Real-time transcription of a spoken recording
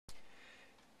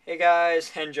Hey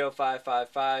guys,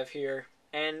 Henjo555 here,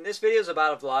 and this video is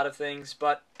about a lot of things,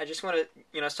 but I just want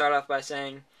to, start off by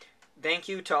saying thank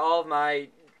you to all of my,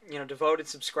 devoted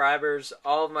subscribers,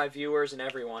 all of my viewers, and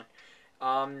everyone.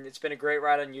 It's been a great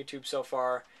ride on YouTube so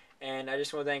far, and I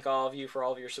just want to thank all of you for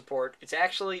all of your support. It's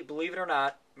actually, believe it or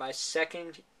not, my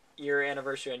second year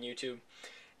anniversary on YouTube.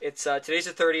 It's today's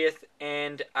the 30th,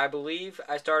 and I believe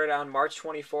I started on March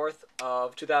 24th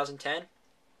of 2010.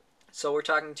 So we're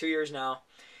talking 2 years now,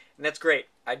 and that's great.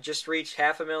 I just reached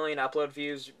 500,000 upload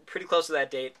views, pretty close to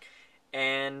that date,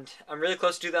 and I'm really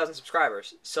close to 2,000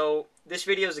 subscribers. So this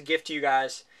video is a gift to you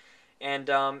guys, and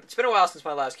it's been a while since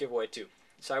my last giveaway too,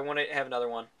 so I want to have another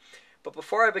one. But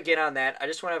before I begin on that, I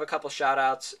just want to have a couple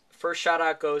shout-outs. First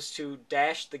shout-out goes to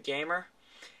Dash the Gamer,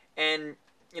 and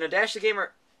Dash the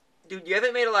Gamer, dude, you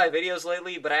haven't made a lot of videos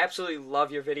lately, but I absolutely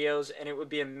love your videos, and it would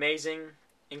be amazing,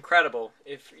 incredible,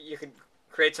 if you could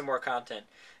create some more content.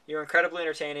 You're incredibly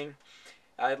entertaining.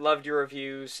 I loved your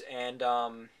reviews, and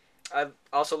I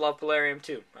also love Polarium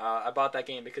too. I bought that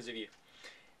game because of you.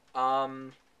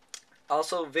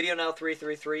 Also, Video Now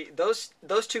 333.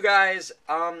 Those two guys,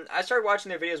 I started watching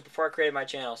their videos before I created my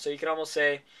channel, so you can almost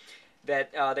say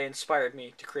that they inspired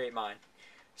me to create mine.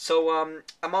 So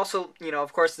I'm also,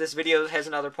 of course, this video has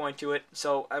another point to it.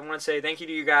 So I want to say thank you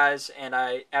to you guys, and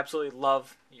I absolutely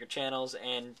love your channels,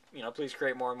 and please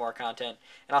create more and more content,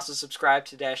 and also subscribe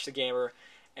to Dash the Gamer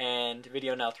and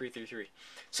Video Now 333.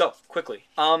 So quickly,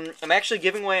 I'm actually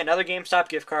giving away another GameStop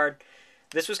gift card.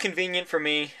 This was convenient for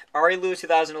me. Ari Lou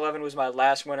 2011 was my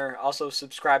last winner. Also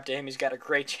subscribe to him. He's got a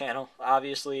great channel.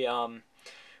 Obviously, one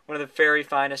of the very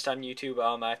finest on YouTube.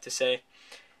 I have to say,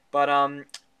 but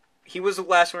he was the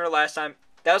last winner last time.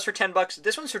 That was for $10.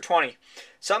 This one's for 20.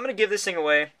 So I'm gonna give this thing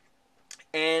away,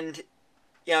 and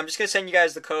yeah, I'm just gonna send you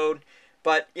guys the code.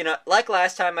 But like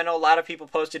last time, I know a lot of people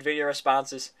posted video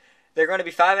responses. There are going to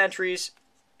be 5 entries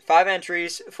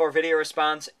for video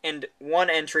response, and 1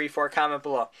 entry for a comment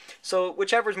below. So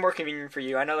whichever is more convenient for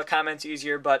you. I know the comment's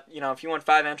easier, but if you want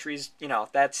 5 entries,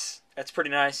 that's pretty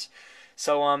nice.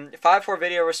 So 5 for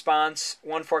video response,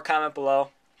 1 for a comment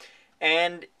below,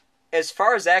 and as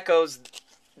far as that goes,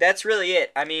 that's really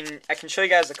it. I mean, I can show you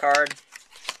guys the card.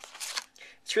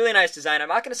 It's really nice design. I'm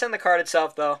not going to send the card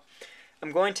itself, though.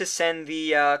 I'm going to send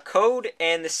the code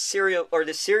and the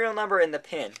serial number and the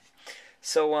pin.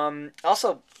 So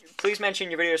also, please mention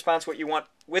your video response what you want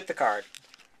with the card.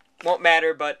 Won't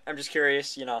matter, but I'm just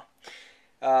curious,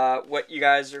 what you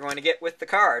guys are going to get with the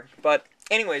card. But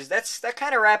anyways, that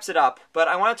kind of wraps it up. But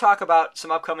I want to talk about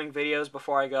some upcoming videos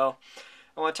before I go.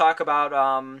 I want to talk about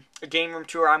a game room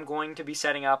tour I'm going to be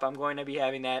setting up. I'm going to be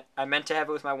having that. I meant to have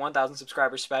it with my 1,000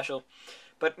 subscribers special.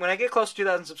 But when I get close to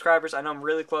 2,000 subscribers, I know I'm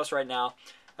really close right now.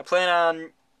 I plan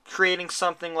on creating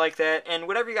something like that. And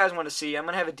whatever you guys want to see, I'm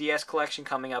going to have a DS collection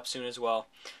coming up soon as well.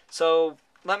 So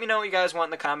let me know what you guys want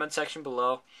in the comment section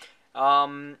below.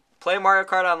 Play Mario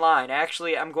Kart Online.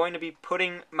 Actually, I'm going to be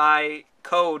putting my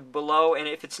code below, and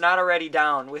if it's not already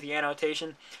down with the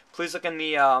annotation, please look in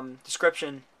the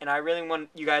description. And I really want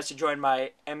you guys to join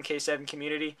my MK7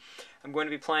 community. I'm going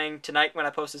to be playing tonight when I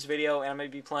post this video, and I'm going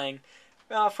to be playing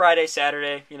Friday,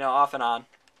 Saturday, off and on.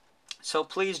 So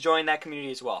please join that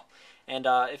community as well. And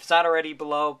if it's not already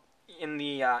below in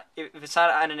the if it's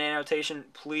not on an annotation,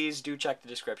 please do check the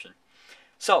description.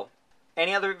 So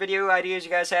any other video ideas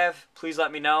you guys have, please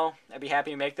let me know. I'd be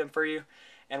happy to make them for you.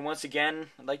 And once again,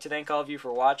 I'd like to thank all of you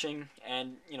for watching.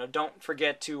 And don't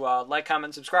forget to like, comment,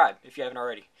 and subscribe if you haven't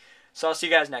already. So I'll see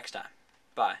you guys next time.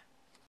 Bye.